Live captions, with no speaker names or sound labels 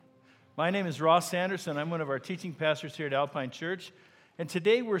My name is Ross Anderson. I'm one of our teaching pastors here at Alpine Church. And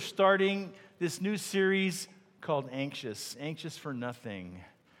today we're starting this new series called Anxious for Nothing.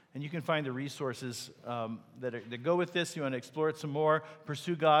 And you can find the resources that go with this. You want to explore it some more,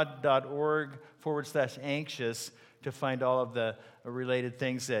 pursuegod.org/anxious to find all of the related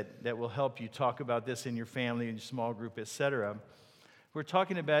things that will help you talk about this in your family, in your small group, etc. We're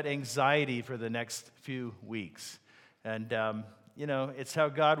talking about anxiety for the next few weeks. And it's how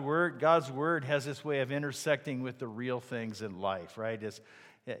God's Word has this way of intersecting with the real things in life, right?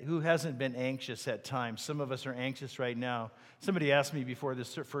 Who hasn't been anxious at times? Some of us are anxious right now. Somebody asked me before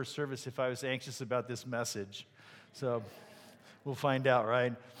this first service if I was anxious about this message. So we'll find out,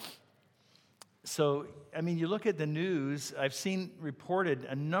 right? So, you look at the news, I've seen reported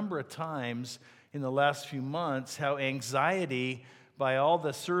a number of times in the last few months how anxiety, by all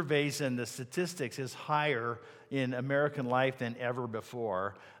the surveys and the statistics, is higher in American life than ever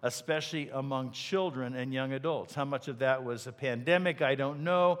before, especially among children and young adults. How much of that was a pandemic, I don't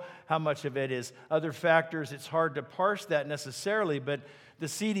know. How much of it is other factors, it's hard to parse that necessarily, but the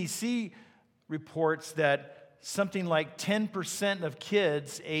CDC reports that something like 10% of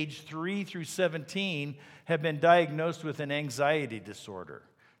kids aged 3 through 17 have been diagnosed with an anxiety disorder.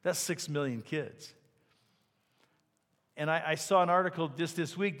 That's 6 million kids. And I saw an article just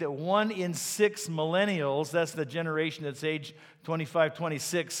this week that 1 in 6 millennials, that's the generation that's age 25,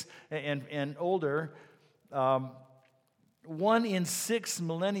 26 and older, 1 in 6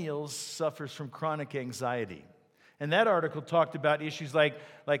 millennials suffers from chronic anxiety. And that article talked about issues like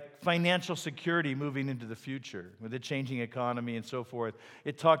financial security moving into the future with the changing economy and so forth.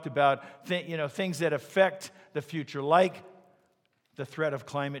 It talked about things that affect the future, like the threat of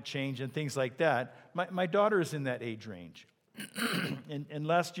climate change and things like that. My daughter is in that age range. and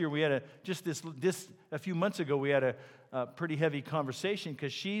last year we had a few months ago we had a pretty heavy conversation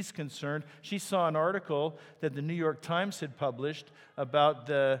because she's concerned. She saw an article that the New York Times had published about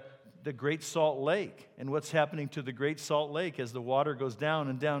the Great Salt Lake and what's happening to the Great Salt Lake as the water goes down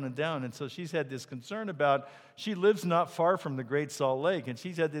and down and down. And so she's had this concern about, she lives not far from the Great Salt Lake, and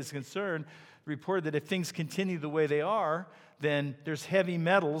she's had this concern, reported that if things continue the way they are, then there's heavy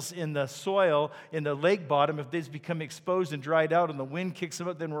metals in the soil, in the lake bottom. If these become exposed and dried out and the wind kicks them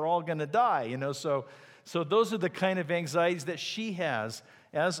up, then we're all going to die, So those are the kind of anxieties that she has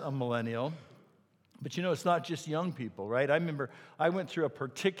as a millennial. But it's not just young people, right? I remember I went through a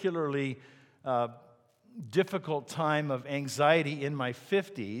particularly difficult time of anxiety in my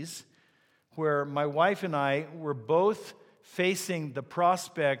 50s where my wife and I were both facing the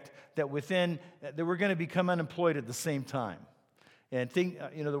prospect that we're going to become unemployed at the same time. And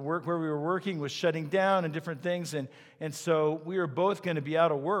the work where we were working was shutting down and different things. And so we were both going to be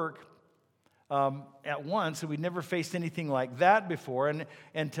out of work at once, and we'd never faced anything like that before. On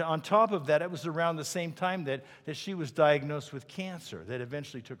top of that, it was around the same time that she was diagnosed with cancer that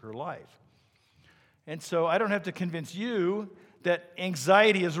eventually took her life. And so I don't have to convince you that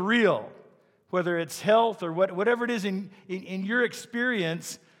anxiety is real, whether it's health or whatever it is in your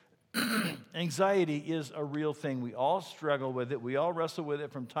experience. Anxiety is a real thing. We all struggle with it. We all wrestle with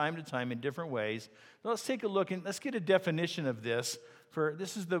it from time to time in different ways. So let's take a look and let's get a definition of this.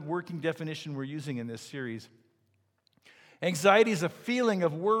 This is the working definition we're using in this series. Anxiety is a feeling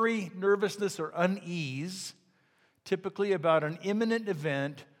of worry, nervousness, or unease, typically about an imminent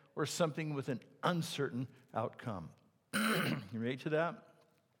event or something with an uncertain outcome. You ready to that?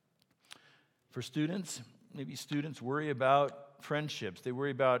 For students, maybe students worry about friendships. They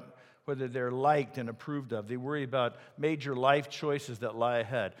worry about whether they're liked and approved of. They worry about major life choices that lie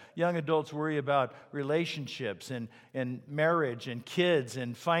ahead. Young adults worry about relationships and marriage and kids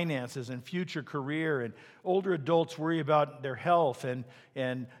and finances and future career. And older adults worry about their health and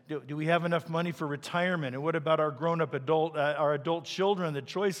do we have enough money for retirement? And what about our grown-up our adult children, the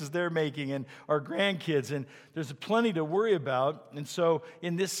choices they're making, and our grandkids? And there's plenty to worry about. And so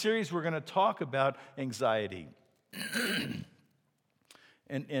in this series, we're going to talk about anxiety.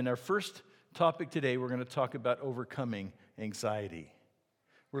 And our first topic today, we're going to talk about overcoming anxiety.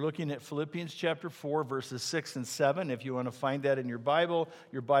 We're looking at Philippians chapter 4, verses 6 and 7. If you want to find that in your Bible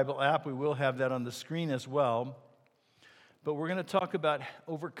app, we will have that on the screen as well. But we're going to talk about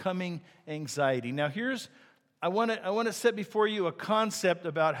overcoming anxiety. Now, I want to set before you a concept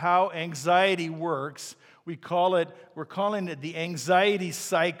about how anxiety works. We're calling it the anxiety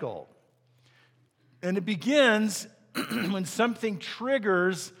cycle. And it begins when something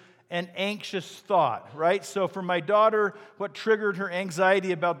triggers an anxious thought, right? So for my daughter, what triggered her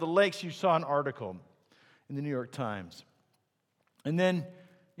anxiety about the lake, she saw an article in the New York Times. And then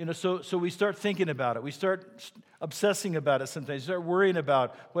so we start thinking about it. We start obsessing about it sometimes. We start worrying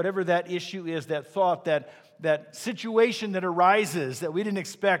about whatever that issue is, that thought, that situation that arises that we didn't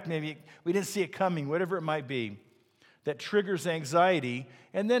expect, maybe we didn't see it coming, whatever it might be, that triggers anxiety.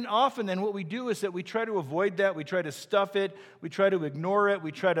 And then often what we do is that we try to avoid that. We try to stuff it. We try to ignore it.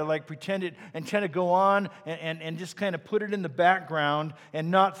 We try to pretend it and tend to go on and just kind of put it in the background and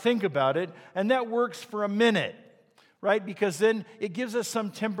not think about it. And that works for a minute, right? Because then it gives us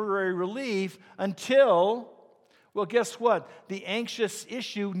some temporary relief until, well, guess what? The anxious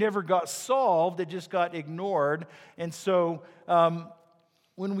issue never got solved. It just got ignored. And so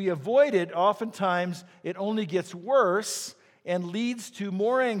when we avoid it, oftentimes it only gets worse and leads to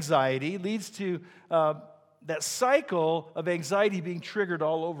more anxiety, leads to that cycle of anxiety being triggered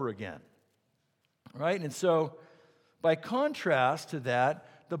all over again, right? And so by contrast to that,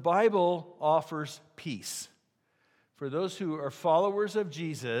 the Bible offers peace. For those who are followers of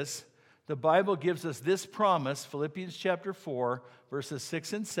Jesus, the Bible gives us this promise, Philippians chapter 4, verses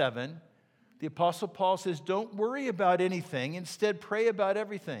 6 and 7. The Apostle Paul says, don't worry about anything. Instead, pray about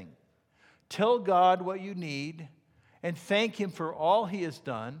everything. Tell God what you need and thank Him for all He has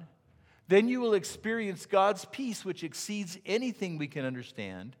done. Then you will experience God's peace, which exceeds anything we can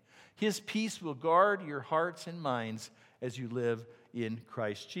understand. His peace will guard your hearts and minds as you live in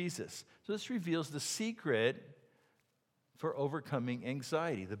Christ Jesus. So this reveals the secret for overcoming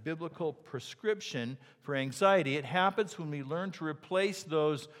anxiety. The biblical prescription for anxiety, it happens when we learn to replace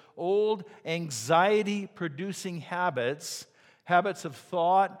those old anxiety-producing habits of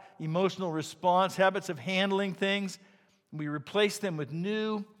thought, emotional response, habits of handling things. We replace them with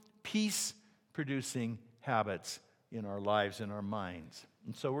new peace-producing habits in our lives, in our minds.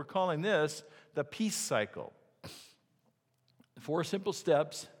 And so we're calling this the peace cycle. 4 simple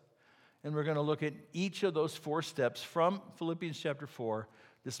steps. And we're going to look at each of those 4 steps from Philippians chapter 4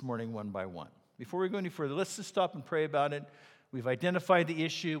 this morning, one by one. Before we go any further, let's just stop and pray about it. We've identified the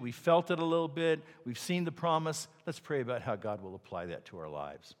issue. We felt it a little bit. We've seen the promise. Let's pray about how God will apply that to our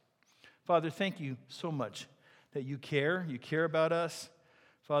lives. Father, thank you so much that you care. You care about us.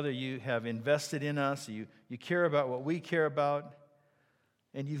 Father, you have invested in us. You care about what we care about.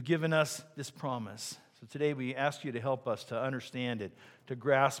 And you've given us this promise. So today we ask you to help us to understand it, to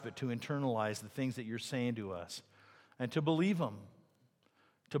grasp it, to internalize the things that you're saying to us, and to believe them,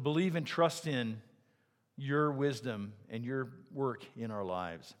 to believe and trust in your wisdom and your work in our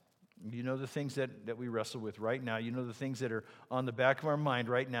lives. You know the things that we wrestle with right now. You know the things that are on the back of our mind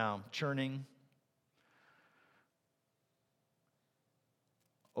right now, churning.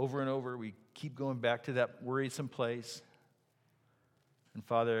 Over and over, we keep going back to that worrisome place. And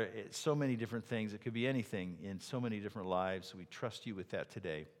Father, it's so many different things. It could be anything in so many different lives. We trust you with that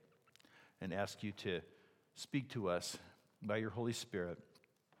today and ask you to speak to us by your Holy Spirit.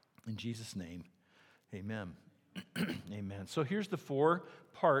 In Jesus' name, amen. Amen. So here's the 4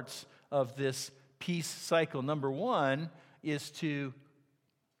 parts of this peace cycle. Number 1 is to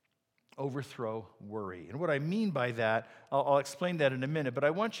overthrow worry. And what I mean by that, I'll explain that in a minute, but I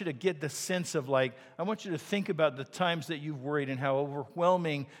want you to get the sense of I want you to think about the times that you've worried and how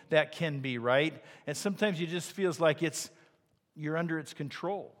overwhelming that can be, right? And sometimes it just feels like you're under its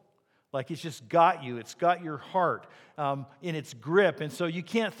control. Like it's just got you. It's got your heart in its grip. And so you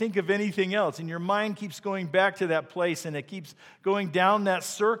can't think of anything else. And your mind keeps going back to that place, and it keeps going down that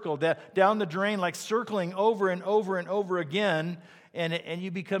circle, down the drain, like circling over and over and over again. And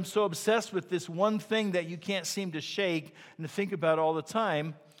you become so obsessed with this one thing that you can't seem to shake and to think about all the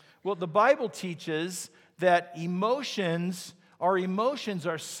time. Well, the Bible teaches that our emotions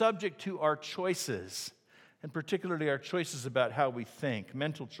are subject to our choices, and particularly our choices about how we think,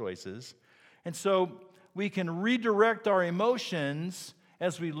 mental choices. And so we can redirect our emotions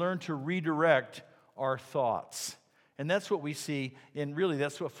as we learn to redirect our thoughts. And that's what we see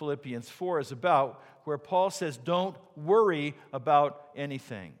that's what Philippians 4 is about, where Paul says, don't worry about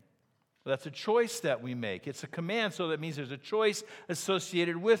anything. That's a choice that we make. It's a command, so that means there's a choice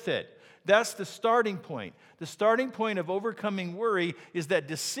associated with it. That's the starting point. The starting point of overcoming worry is that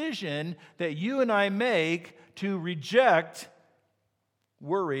decision that you and I make to reject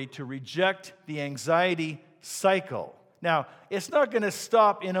worry, to reject the anxiety cycle. Now, it's not going to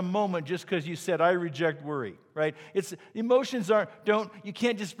stop in a moment just because you said, I reject worry, right? Emotions you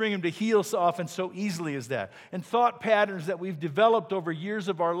can't just bring them to heel so often so easily as that. And thought patterns that we've developed over years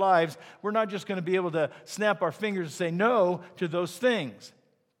of our lives, we're not just going to be able to snap our fingers and say no to those things.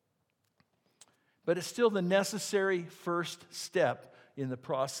 But it's still the necessary first step in the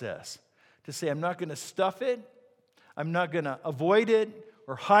process to say, I'm not going to stuff it, I'm not going to avoid it,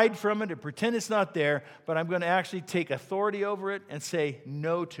 or hide from it or pretend it's not there, but I'm going to actually take authority over it and say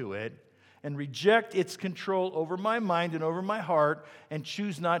no to it and reject its control over my mind and over my heart and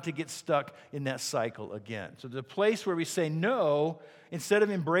choose not to get stuck in that cycle again. So the place where we say no, instead of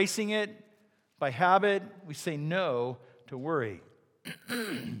embracing it by habit, we say no to worry.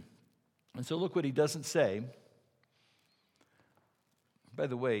 And so look what he doesn't say. By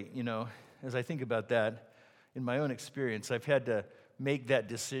the way, as I think about that, in my own experience, I've had to make that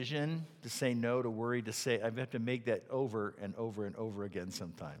decision to say no to worry, I've had to make that over and over and over again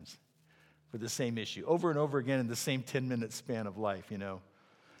sometimes for the same issue, over and over again in the same 10-minute span of life,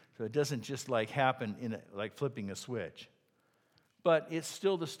 So it doesn't just happen like flipping a switch. But it's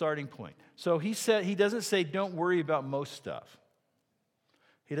still the starting point. So he doesn't say don't worry about most stuff.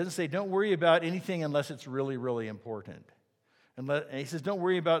 He doesn't say don't worry about anything unless it's really, really important. And he says don't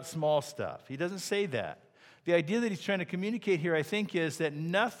worry about small stuff. He doesn't say that. The idea that he's trying to communicate here, I think, is that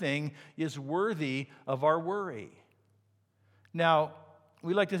nothing is worthy of our worry. Now,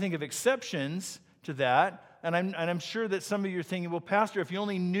 we like to think of exceptions to that, and I'm sure that some of you are thinking, well, Pastor, if you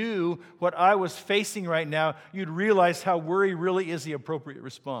only knew what I was facing right now, you'd realize how worry really is the appropriate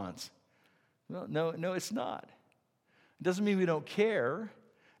response. Well, no, it's not. It doesn't mean we don't care.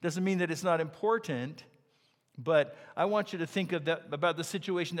 It doesn't mean that it's not important. But I want you to think about the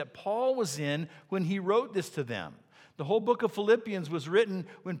situation that Paul was in when he wrote this to them. The whole book of Philippians was written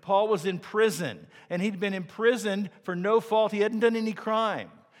when Paul was in prison, and he'd been imprisoned for no fault. He hadn't done any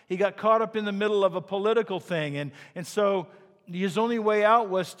crime. He got caught up in the middle of a political thing, and so his only way out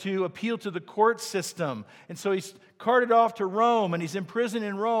was to appeal to the court system. And so he's carted off to Rome, and he's in prison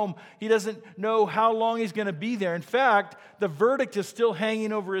in Rome. He doesn't know how long he's going to be there. In fact, the verdict is still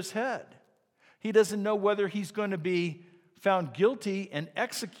hanging over his head. He doesn't know whether he's going to be found guilty and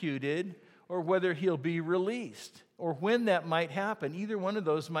executed or whether he'll be released or when that might happen. Either one of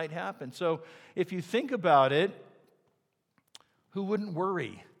those might happen. So if you think about it, who wouldn't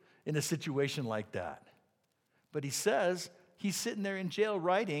worry in a situation like that? But he says he's sitting there in jail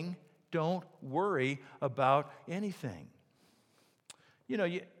writing, don't worry about anything.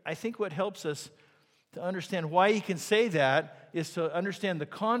 I think what helps us to understand why he can say that is to understand the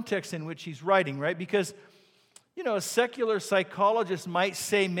context in which he's writing, right? Because, a secular psychologist might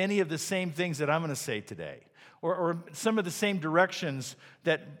say many of the same things that I'm going to say today, or some of the same directions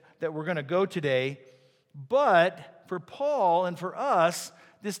that we're going to go today. But for Paul and for us,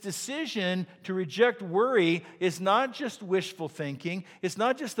 this decision to reject worry is not just wishful thinking. It's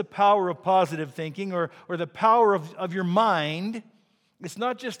not just the power of positive thinking or the power of your mind. It's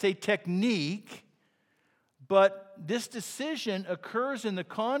not just a technique. But this decision occurs in the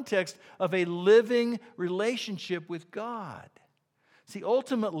context of a living relationship with God. See,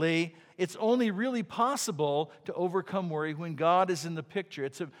 ultimately, it's only really possible to overcome worry when God is in the picture.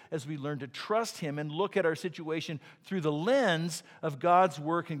 It's as we learn to trust Him and look at our situation through the lens of God's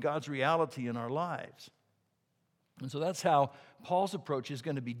work and God's reality in our lives. And so that's how Paul's approach is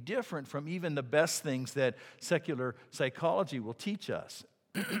going to be different from even the best things that secular psychology will teach us.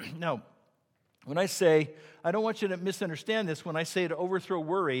 Now, when I say, I don't want you to misunderstand this, when I say to overthrow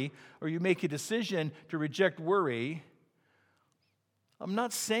worry or you make a decision to reject worry, I'm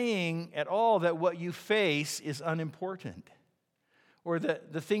not saying at all that what you face is unimportant or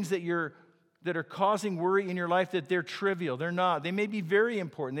that the things that are causing worry in your life, that they're trivial. They're not. They may be very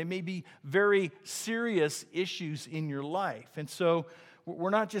important. They may be very serious issues in your life. And so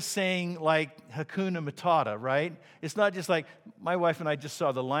we're not just saying like Hakuna Matata, right? It's not just like my wife and I just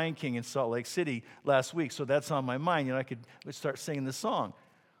saw The Lion King in Salt Lake City last week, so that's on my mind. I could start singing the song.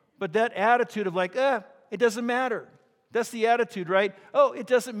 But that attitude of like, it doesn't matter. That's the attitude, right? Oh, it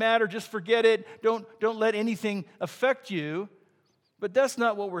doesn't matter. Just forget it. Don't let anything affect you. But that's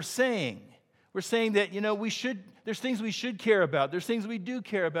not what we're saying. We're saying that, there's things we should care about. There's things we do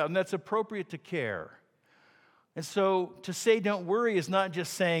care about, and that's appropriate to care. And so to say don't worry is not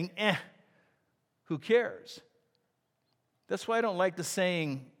just saying, who cares? That's why I don't like the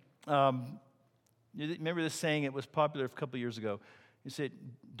saying, remember this saying, it was popular a couple years ago. You said,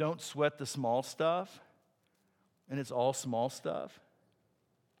 don't sweat the small stuff, and it's all small stuff.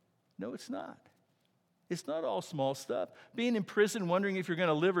 No, it's not. It's not all small stuff. Being in prison, wondering if you're going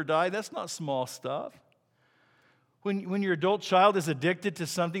to live or die, that's not small stuff. When your adult child is addicted to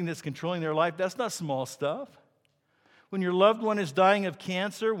something that's controlling their life, that's not small stuff. When your loved one is dying of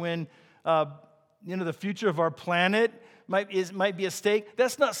cancer, when the future of our planet might be at stake,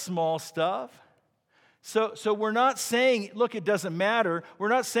 that's not small stuff. So we're not saying, look, it doesn't matter. We're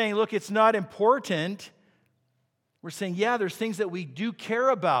not saying, look, it's not important. We're saying, yeah, there's things that we do care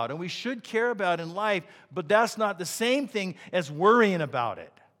about and we should care about in life, but that's not the same thing as worrying about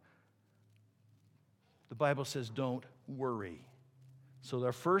it. The Bible says don't worry. So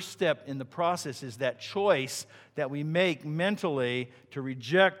our first step in the process is that choice that we make mentally to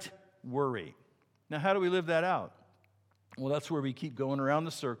reject worry. Now, how do we live that out? Well, that's where we keep going around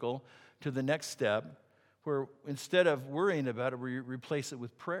the circle to the next step, where instead of worrying about it, we replace it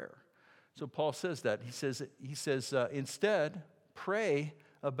with prayer. So Paul says that. He says instead, pray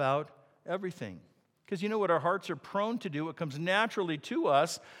about everything. Because you know what our hearts are prone to do, what comes naturally to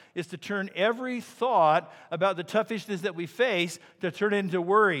us, is to turn every thought about the tough issues that we face, to turn it into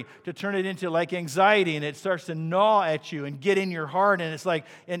worry, to turn it into like anxiety, and it starts to gnaw at you and get in your heart, and it's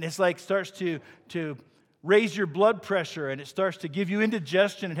like starts to raise your blood pressure, and it starts to give you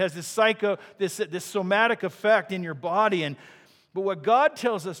indigestion. It has this somatic effect in your body. But what God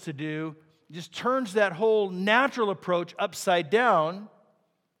tells us to do just turns that whole natural approach upside down.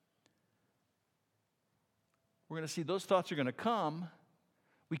 We're going to see those thoughts are going to come.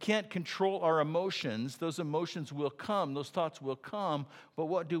 We can't control our emotions. Those emotions will come. Those thoughts will come. But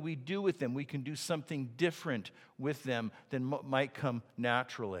what do we do with them? We can do something different with them than might come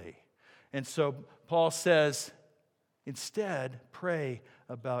naturally. And so Paul says, instead, pray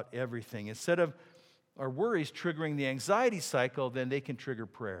about everything. Instead of our worries triggering the anxiety cycle, then they can trigger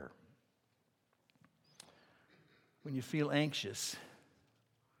prayer. When you feel anxious,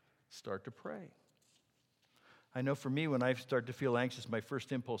 start to pray. I know for me, when I start to feel anxious, my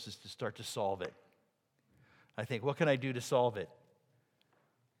first impulse is to start to solve it. I think, what can I do to solve it?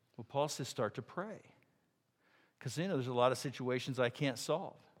 Well, Paul says start to pray. Because, there's a lot of situations I can't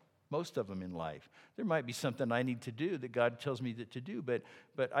solve. Most of them in life. There might be something I need to do that God tells me to do, but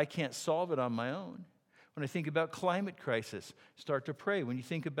I can't solve it on my own. When I think about climate crisis, start to pray. When you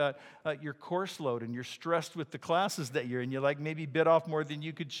think about your course load and you're stressed with the classes that you're in, you maybe bit off more than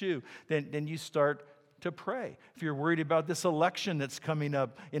you could chew, then you start to pray. If you're worried about this election that's coming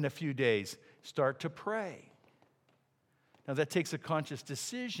up in a few days, start to pray. Now that takes a conscious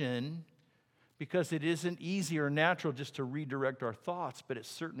decision, because it isn't easy or natural just to redirect our thoughts, but it's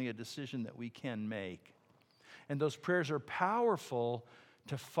certainly a decision that we can make. And those prayers are powerful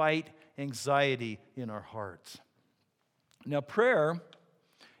to fight anxiety in our hearts. Now, prayer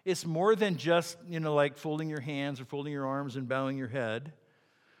is more than just, like folding your hands or folding your arms and bowing your head.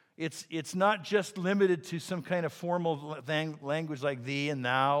 It's not just limited to some kind of formal language like thee and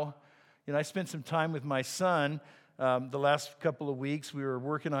thou. I spent some time with my son the last couple of weeks. We were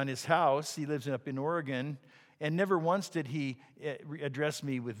working on his house. He lives up in Oregon, and never once did he address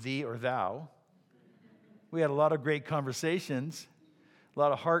me with thee or thou. We had a lot of great conversations, a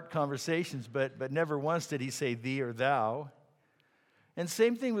lot of heart conversations, but never once did he say thee or thou. And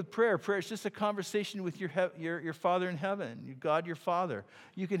same thing with prayer. Prayer is just a conversation with your Father in heaven, God your Father.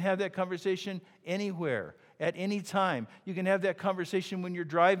 You can have that conversation anywhere, at any time. You can have that conversation when you're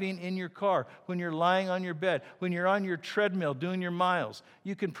driving in your car, when you're lying on your bed, when you're on your treadmill doing your miles.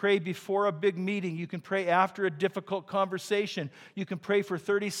 You can pray before a big meeting. You can pray after a difficult conversation. You can pray for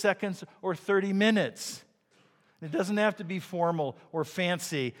 30 seconds or 30 minutes. It doesn't have to be formal or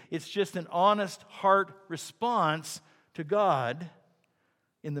fancy. It's just an honest heart response to God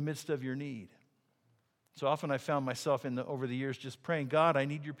in the midst of your need. So often I found myself over the years just praying, God, I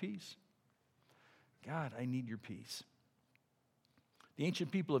need your peace. God, I need your peace. The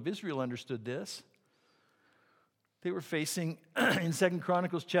ancient people of Israel understood this. They were facing, in 2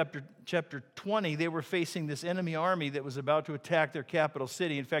 Chronicles chapter 20, they were facing this enemy army that was about to attack their capital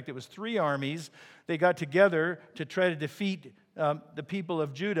city. In fact, it was 3 armies. They got together to try to defeat the people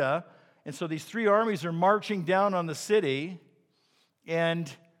of Judah. And so these 3 armies are marching down on the city.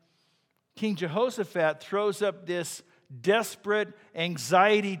 And King Jehoshaphat throws up this desperate,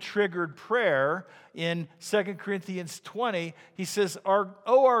 anxiety-triggered prayer in 2 Corinthians 20. He says,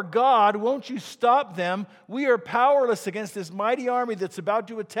 our God, won't you stop them? We are powerless against this mighty army that's about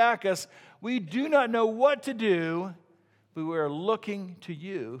to attack us. We do not know what to do, but we are looking to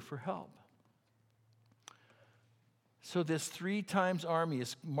you for help. So this 3 times army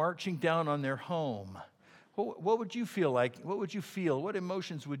is marching down on their home. What would you feel like? What would you feel? What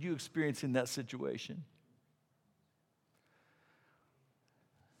emotions would you experience in that situation?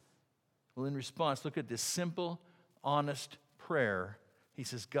 Well, in response, look at this simple, honest prayer. He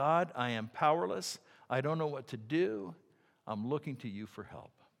says, God, I am powerless. I don't know what to do. I'm looking to you for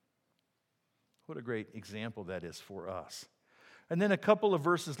help. What a great example that is for us. And then a couple of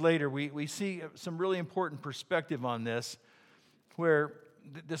verses later, we see some really important perspective on this, where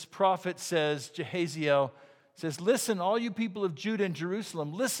this prophet says, Jehaziel, says, listen, all you people of Judah and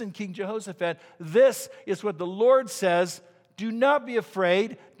Jerusalem, listen, King Jehoshaphat, this is what the Lord says. Do not be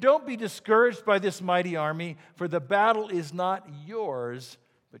afraid. Don't be discouraged by this mighty army, for the battle is not yours,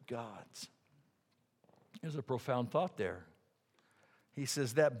 but God's. There's a profound thought there. He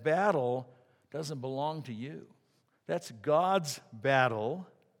says that battle doesn't belong to you. That's God's battle.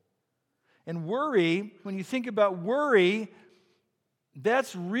 And worry, when you think about worry,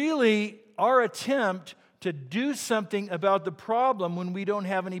 that's really our attempt to do something about the problem when we don't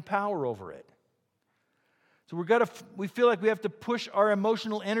have any power over it. So we feel like we have to push our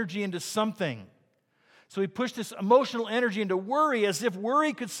emotional energy into something. So we push this emotional energy into worry as if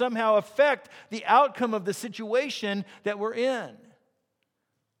worry could somehow affect the outcome of the situation that we're in.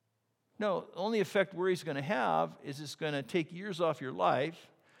 No, the only effect worry is going to have is it's going to take years off your life,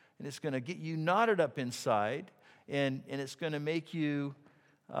 and it's going to get you knotted up inside, and it's going to make you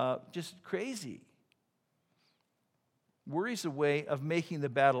just crazy. Worry's a way of making the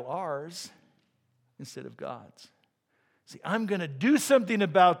battle ours instead of God's. See, I'm going to do something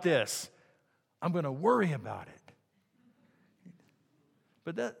about this. I'm going to worry about it.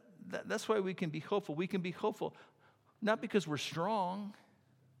 But that's why we can be hopeful. We can be hopeful not because we're strong,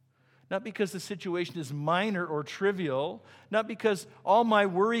 not because the situation is minor or trivial, not because all my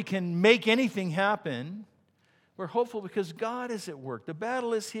worry can make anything happen. We're hopeful because God is at work. The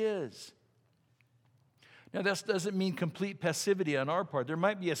battle is His. Now, that doesn't mean complete passivity on our part. There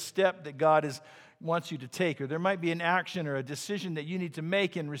might be a step that God wants you to take, or there might be an action or a decision that you need to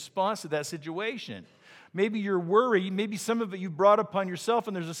make in response to that situation. Maybe your worry, maybe some of it you've brought upon yourself,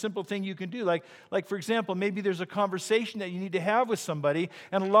 and there's a simple thing you can do. Like for example, maybe there's a conversation that you need to have with somebody,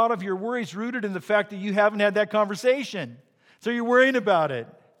 and a lot of your worry is rooted in the fact that you haven't had that conversation. So you're worrying about it.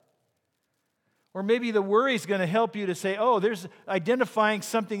 Or maybe the worry is going to help you to say, oh, there's identifying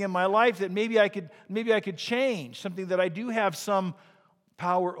something in my life that maybe I could change, something that I do have some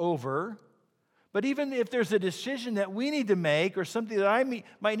power over. But even if there's a decision that we need to make or something that I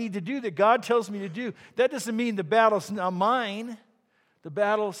might need to do that God tells me to do, that doesn't mean the battle's now mine. The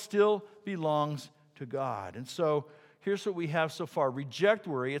battle still belongs to God. And so here's what we have so far. Reject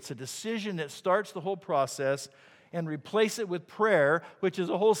worry. It's a decision that starts the whole process, and replace it with prayer, which is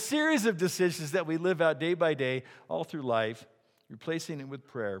a whole series of decisions that we live out day by day all through life, replacing it with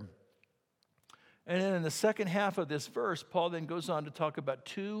prayer. And then in the second half of this verse, Paul then goes on to talk about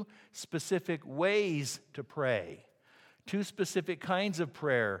two specific ways to pray, two specific kinds of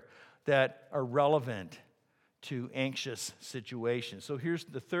prayer that are relevant to anxious situations. So here's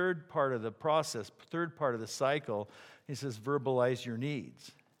the third part of the process, third part of the cycle. He says, verbalize your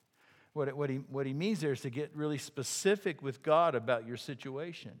needs. What he means there is to get really specific with God about your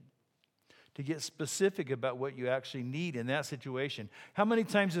situation, to get specific about what you actually need in that situation. How many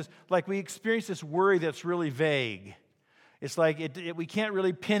times we experience this worry that's really vague? It's like we can't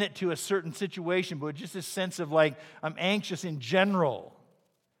really pin it to a certain situation, but just a sense of like I'm anxious in general.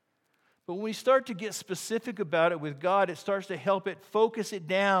 But when we start to get specific about it with God, it starts to help it focus it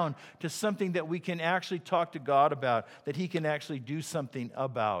down to something that we can actually talk to God about, that He can actually do something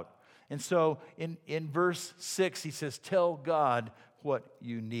about. And so in verse 6, he says, tell God what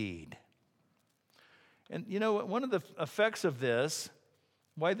you need. And you know, one of the effects of this,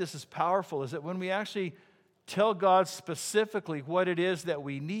 why this is powerful, is that when we actually tell God specifically what it is that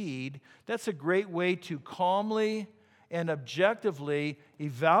we need, that's a great way to calmly and objectively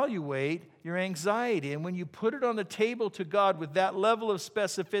evaluate your anxiety. And when you put it on the table to God with that level of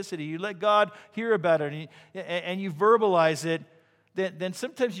specificity, you let God hear about it and you verbalize it, then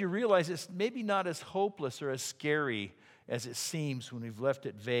sometimes you realize it's maybe not as hopeless or as scary as it seems when we've left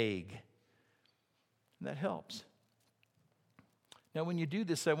it vague. And that helps. Now, when you do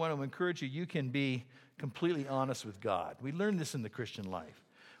this, I want to encourage you, you can be completely honest with God. We learn this in the Christian life.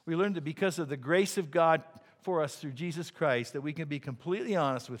 We learn that because of the grace of God for us through Jesus Christ, that we can be completely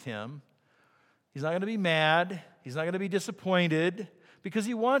honest with Him. He's not going to be mad. He's not going to be disappointed, because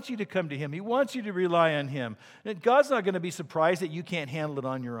He wants you to come to Him. He wants you to rely on Him. And God's not going to be surprised that you can't handle it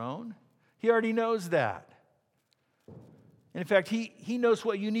on your own. He already knows that. And in fact, He knows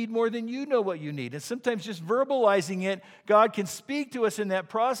what you need more than you know what you need. And sometimes just verbalizing it, God can speak to us in that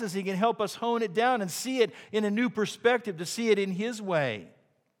process. He can help us hone it down and see it in a new perspective, to see it in His way.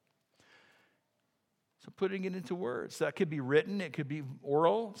 So putting it into words. That could be written. It could be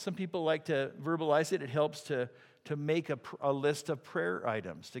oral. Some people like to verbalize it. It helps to make a list of prayer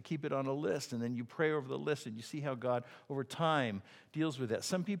items, to keep it on a list, and then you pray over the list, and you see how God, over time, deals with that.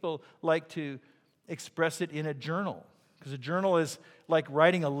 Some people like to express it in a journal, because a journal is like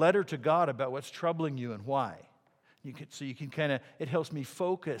writing a letter to God about what's troubling you and why. You can kind of, it helps me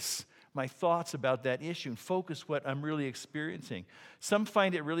focus my thoughts about that issue and focus what I'm really experiencing. Some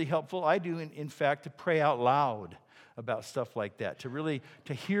find it really helpful. I do, in fact, to pray out loud about stuff like that,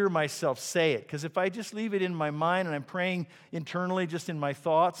 to hear myself say it. Because if I just leave it in my mind and I'm praying internally just in my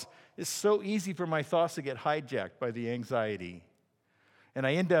thoughts, it's so easy for my thoughts to get hijacked by the anxiety. And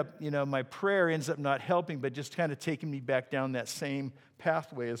I end up, my prayer ends up not helping, but just kind of taking me back down that same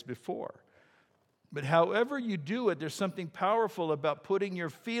pathway as before. But however you do it, there's something powerful about putting your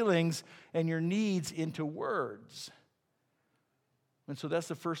feelings and your needs into words. And so that's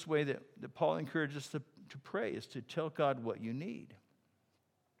the first way that Paul encourages us to pray, is to tell God what you need.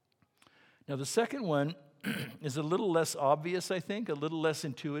 Now, the second one is a little less obvious, I think, a little less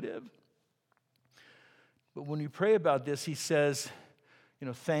intuitive. But when we pray about this, he says,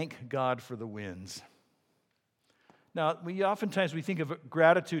 thank God for the winds. Now, oftentimes we think of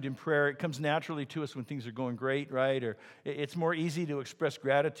gratitude in prayer. It comes naturally to us when things are going great, right? Or it's more easy to express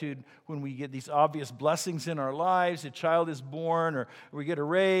gratitude when we get these obvious blessings in our lives. A child is born, or we get a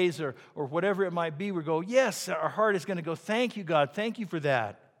raise, or whatever it might be. We go, yes, our heart is going to go, thank you, God. Thank you for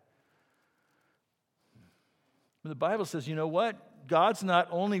that. But the Bible says, you know what? God's not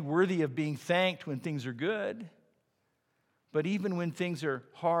only worthy of being thanked when things are good, but even when things are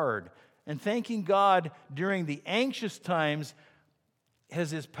hard. And thanking God during the anxious times has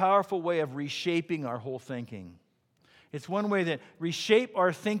this powerful way of reshaping our whole thinking. It's one way that reshape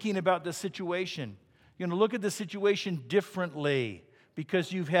our thinking about the situation. You're going to look at the situation differently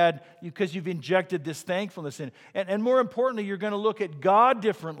because you've injected this thankfulness in. And more importantly, you're going to look at God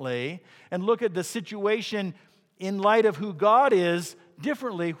differently and look at the situation in light of who God is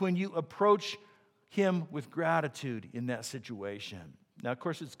differently when you approach Him with gratitude in that situation. Now, of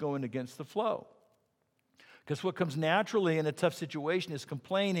course, it's going against the flow. Because what comes naturally in a tough situation is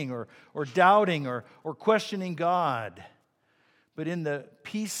complaining or doubting or questioning God. But in the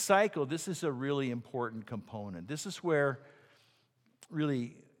peace cycle, this is a really important component. This is where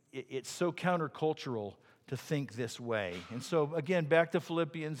really it's so countercultural to think this way. And so, again, back to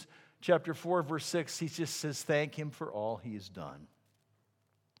Philippians chapter 4, verse 6, he just says, thank Him for all He has done.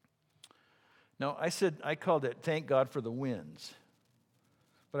 Now, I called it thank God for the winds.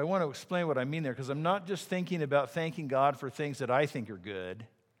 But I want to explain what I mean there, because I'm not just thinking about thanking God for things that I think are good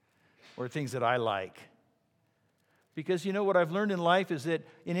or things that I like. Because what I've learned in life is that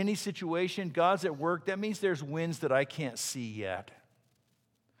in any situation, God's at work. That means there's winds that I can't see yet.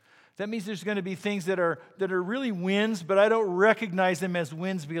 That means there's going to be things that are really winds, but I don't recognize them as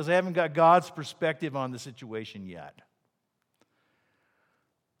winds because I haven't got God's perspective on the situation yet.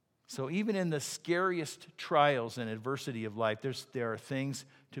 So even in the scariest trials and adversity of life, there are things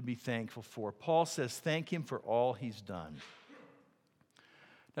to be thankful for. Paul says, thank Him for all He's done.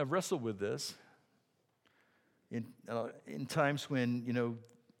 Now, I've wrestled with this in times when,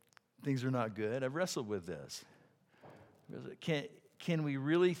 things are not good. I've wrestled with this. Can we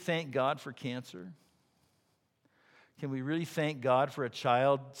really thank God for cancer? Can we really thank God for a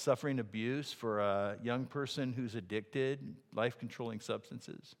child suffering abuse, for a young person who's addicted, life-controlling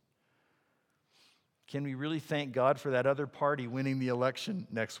substances? Can we really thank God for that other party winning the election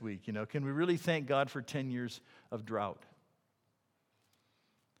next week? Can we really thank God for 10 years of drought?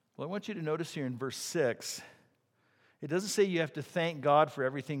 Well, I want you to notice here in verse 6, it doesn't say you have to thank God for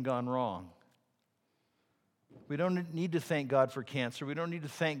everything gone wrong. We don't need to thank God for cancer. We don't need to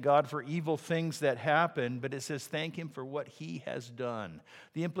thank God for evil things that happen, but it says thank Him for what He has done.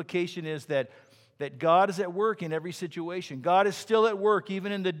 The implication is that God is at work in every situation. God is still at work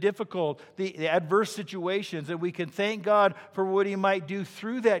even in the difficult, the adverse situations, and we can thank God for what He might do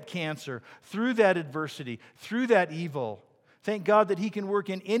through that cancer, through that adversity, through that evil. Thank God that He can work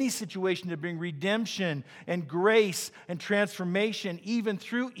in any situation to bring redemption and grace and transformation, even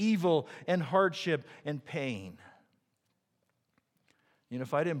through evil and hardship and pain.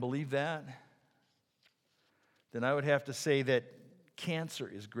 If I didn't believe that, then I would have to say that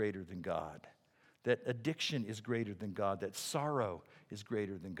cancer is greater than God, that addiction is greater than God, that sorrow is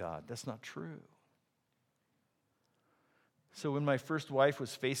greater than God. That's not true. So when my first wife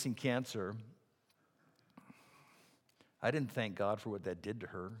was facing cancer, I didn't thank God for what that did to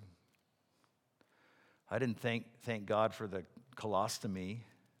her. I didn't thank God for the colostomy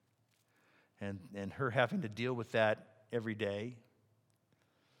and her having to deal with that every day.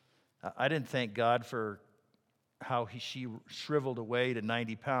 I didn't thank God for how she shriveled away to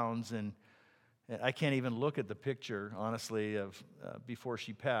 90 pounds, and I can't even look at the picture, honestly, of before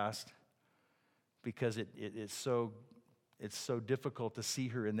she passed, because it's so difficult to see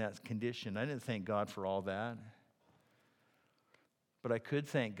her in that condition. I didn't thank God for all that. But I could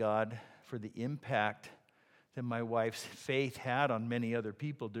thank God for the impact that my wife's faith had on many other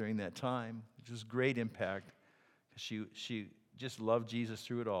people during that time, which was great impact. She just loved Jesus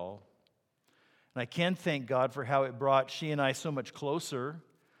through it all. And I can thank God for how it brought she and I so much closer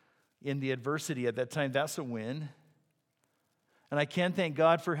in the adversity at that time. That's a win. And I can thank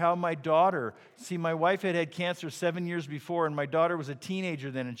God for how my daughter, see, my wife had cancer 7 years before, and my daughter was a teenager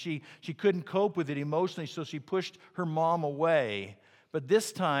then, and she couldn't cope with it emotionally, so she pushed her mom away. But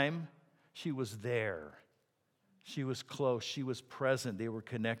this time, she was there. She was close. She was present. They were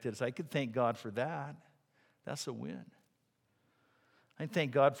connected. So I could thank God for that. That's a win. I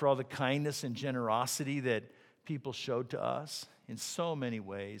thank God for all the kindness and generosity that people showed to us in so many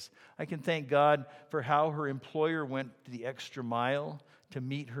ways. I can thank God for how her employer went the extra mile to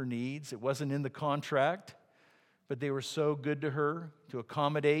meet her needs. It wasn't in the contract, but they were so good to her to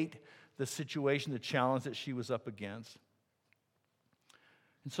accommodate the situation, the challenge that she was up against.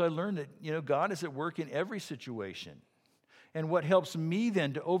 And so I learned that, God is at work in every situation. And what helps me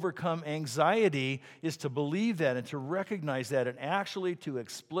then to overcome anxiety is to believe that and to recognize that and actually to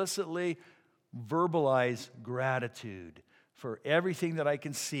explicitly verbalize gratitude for everything that I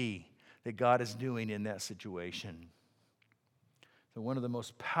can see that God is doing in that situation. So one of the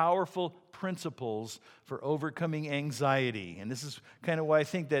most powerful principles for overcoming anxiety, and this is kind of why I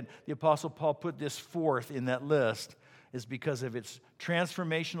think that the Apostle Paul put this forth in that list, is because of its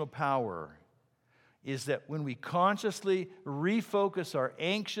transformational power, is that when we consciously refocus our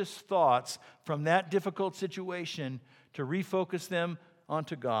anxious thoughts from that difficult situation to refocus them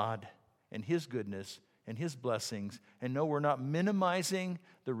onto God and His goodness and His blessings, and no, we're not minimizing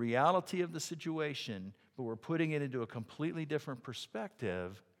the reality of the situation, but we're putting it into a completely different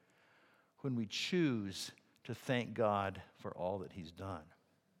perspective when we choose to thank God for all that He's done.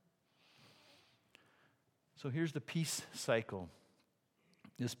 So here's the peace cycle.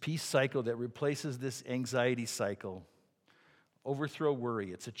 This peace cycle that replaces this anxiety cycle. Overthrow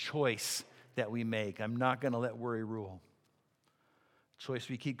worry. It's a choice that we make. I'm not going to let worry rule. Choice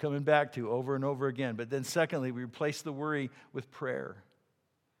we keep coming back to over and over again. But then secondly, we replace the worry with prayer.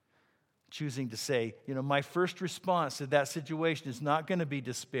 Choosing to say, my first response to that situation is not going to be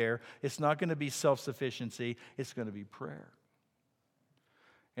despair. It's not going to be self-sufficiency. It's going to be prayer.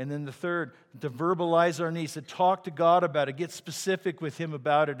 And then the third, to verbalize our needs, to talk to God about it, get specific with Him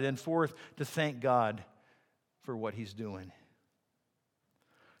about it. And then fourth, to thank God for what He's doing.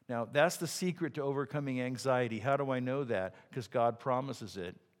 Now, that's the secret to overcoming anxiety. How do I know that? Because God promises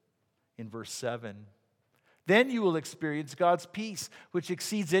it in verse 7. Then you will experience God's peace, which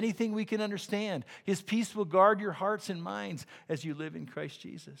exceeds anything we can understand. His peace will guard your hearts and minds as you live in Christ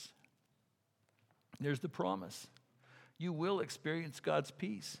Jesus. There's the promise. You will experience God's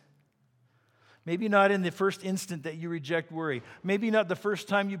peace. Maybe not in the first instant that you reject worry. Maybe not the first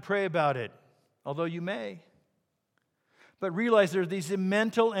time you pray about it, although you may. But realize there are these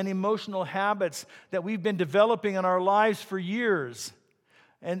mental and emotional habits that we've been developing in our lives for years.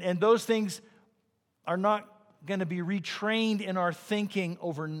 And those things are not going to be retrained in our thinking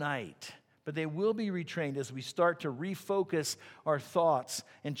overnight. But they will be retrained as we start to refocus our thoughts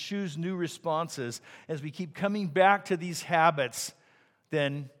and choose new responses. As we keep coming back to these habits,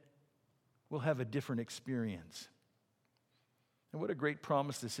 then we'll have a different experience. And what a great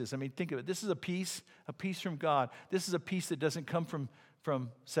promise this is. I mean, think of it. This is a peace from God. This is a peace that doesn't come from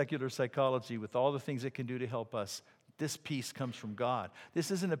secular psychology with all the things it can do to help us. This peace comes from God.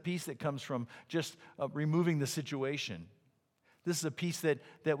 This isn't a peace that comes from just removing the situation. This is a peace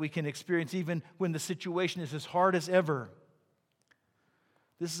that we can experience even when the situation is as hard as ever.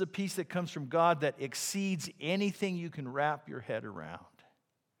 This is a peace that comes from God that exceeds anything you can wrap your head around.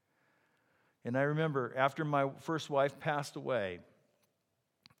 And I remember after my first wife passed away,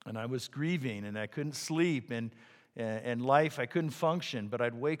 and I was grieving, and I couldn't sleep, and life, I couldn't function, but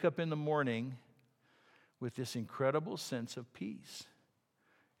I'd wake up in the morning with this incredible sense of peace.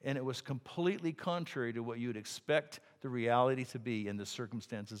 And it was completely contrary to what you'd expect the reality to be in the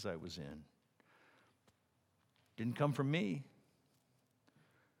circumstances I was in. Didn't come from me.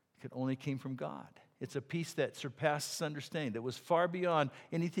 It only came from God. It's a peace that surpasses understanding, that was far beyond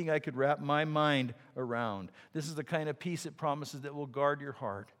anything I could wrap my mind around. This is the kind of peace it promises that will guard your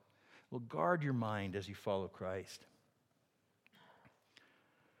heart, will guard your mind as you follow Christ.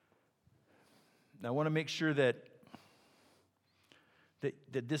 Now, I want to make sure that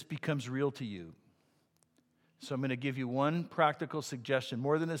this becomes real to you. So I'm going to give you one practical suggestion.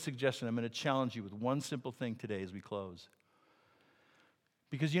 More than a suggestion, I'm going to challenge you with one simple thing today as we close.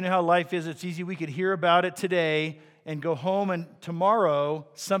 Because you know how life is. It's easy. We could hear about it today and go home, and tomorrow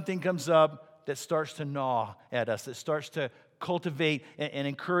something comes up that starts to gnaw at us, that starts to cultivate and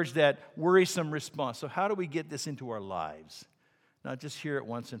encourage that worrisome response. So how do we get this into our lives? Not just hear it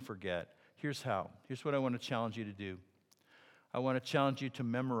once and forget. Here's how. Here's what I want to challenge you to do. I want to challenge you to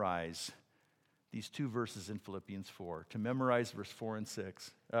memorize these two verses in Philippians 4, to memorize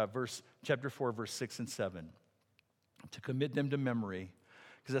chapter 4, verse 6 and 7, to commit them to memory,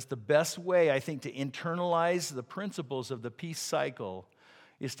 because that's the best way, I think, to internalize the principles of the peace cycle,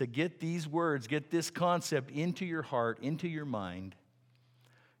 is to get these words, get this concept into your heart, into your mind.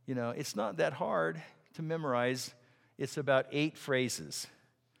 You know, it's not that hard to memorize. It's about 8 phrases,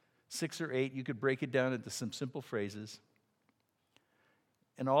 6 or 8. You could break it down into some simple phrases.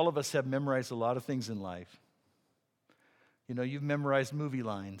 And all of us have memorized a lot of things in life. You know, you've memorized movie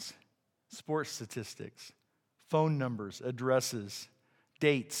lines, sports statistics, phone numbers, addresses,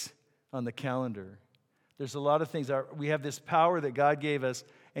 dates on the calendar. There's a lot of things. We have this power that God gave us.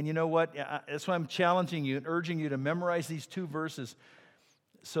 And you know what? That's why I'm challenging you and urging you to memorize these 2 verses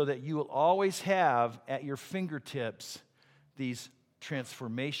so that you will always have at your fingertips these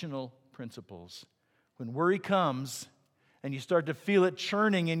transformational principles. When worry comes, and you start to feel it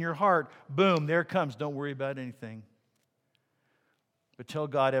churning in your heart, boom, there it comes. Don't worry about anything. But tell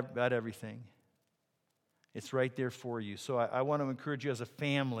God about everything. It's right there for you. So I want to encourage you as a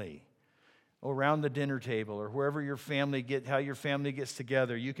family, around the dinner table or wherever how your family gets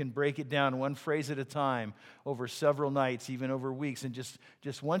together. You can break it down one phrase at a time over several nights, even over weeks. And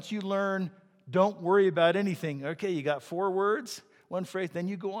just once you learn, don't worry about anything. Okay, you got 4 words? One phrase, then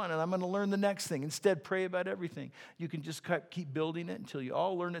you go on, and I'm going to learn the next thing. Instead, pray about everything. You can just keep building it until you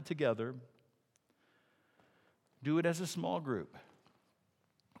all learn it together. Do it as a small group.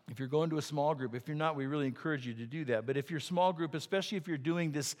 If you're going to a small group, if you're not, we really encourage you to do that. But if you're small group, especially if you're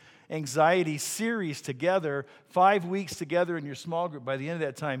doing this anxiety series together, 5 weeks together in your small group, by the end of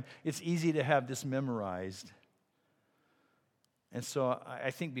that time, it's easy to have this memorized. And so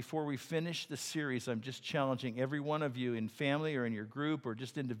I think before we finish the series, I'm just challenging every one of you in family or in your group or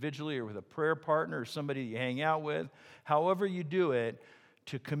just individually or with a prayer partner or somebody you hang out with, however you do it,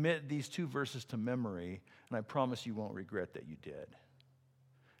 to commit these 2 verses to memory. And I promise you won't regret that you did.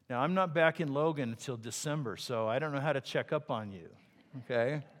 Now, I'm not back in Logan until December, so I don't know how to check up on you,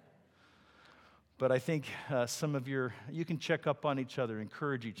 okay? But I think you can check up on each other,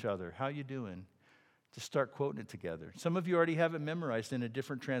 encourage each other. How you doing? Just start quoting it together. Some of you already have it memorized in a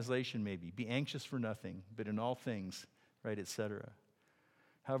different translation maybe. Be anxious for nothing, but in all things, right, etc.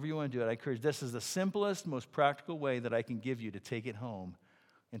 However you want to do it, I encourage, this is the simplest, most practical way that I can give you to take it home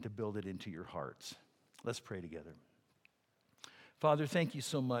and to build it into your hearts. Let's pray together. Father, thank you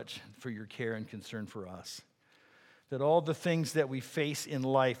so much for your care and concern for us. That all the things that we face in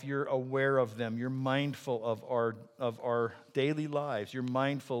life, you're aware of them. You're mindful of our daily lives. You're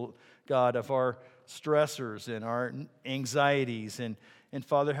mindful, God, of our stressors and our anxieties. And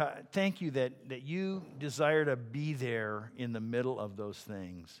Father, thank you that you desire to be there in the middle of those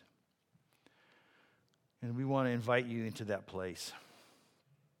things. And we want to invite you into that place.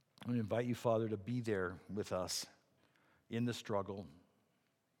 We invite you, Father, to be there with us in the struggle,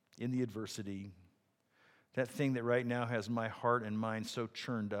 in the adversity, that thing that right now has my heart and mind so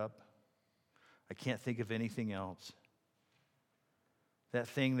churned up, I can't think of anything else. That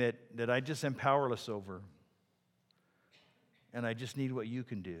thing that I just am powerless over, and I just need what you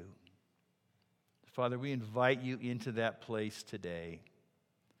can do. Father, we invite you into that place today.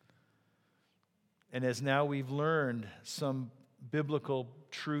 And as now we've learned some biblical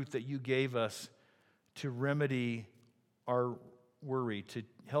truth that you gave us to remedy our worry, to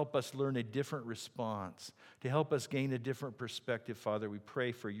help us learn a different response, to help us gain a different perspective, Father, we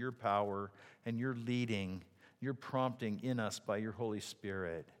pray for your power and your leading, your prompting in us by your Holy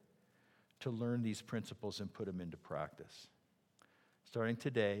Spirit to learn these principles and put them into practice. Starting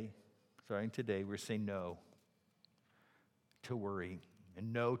today, we're saying no to worry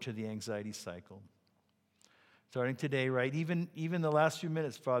and no to the anxiety cycle. Starting today, right? Even the last few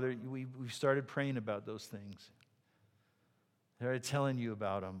minutes, Father, we've started praying about those things. Started telling you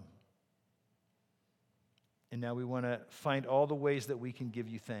about them. And now we want to find all the ways that we can give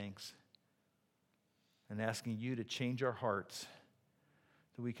you thanks. And asking you to change our hearts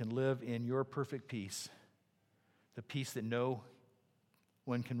that we can live in your perfect peace. The peace that no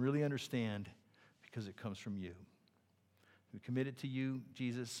one can really understand because it comes from you. We commit it to you,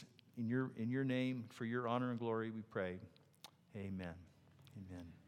 Jesus, in your name, for your honor and glory, we pray. Amen. Amen.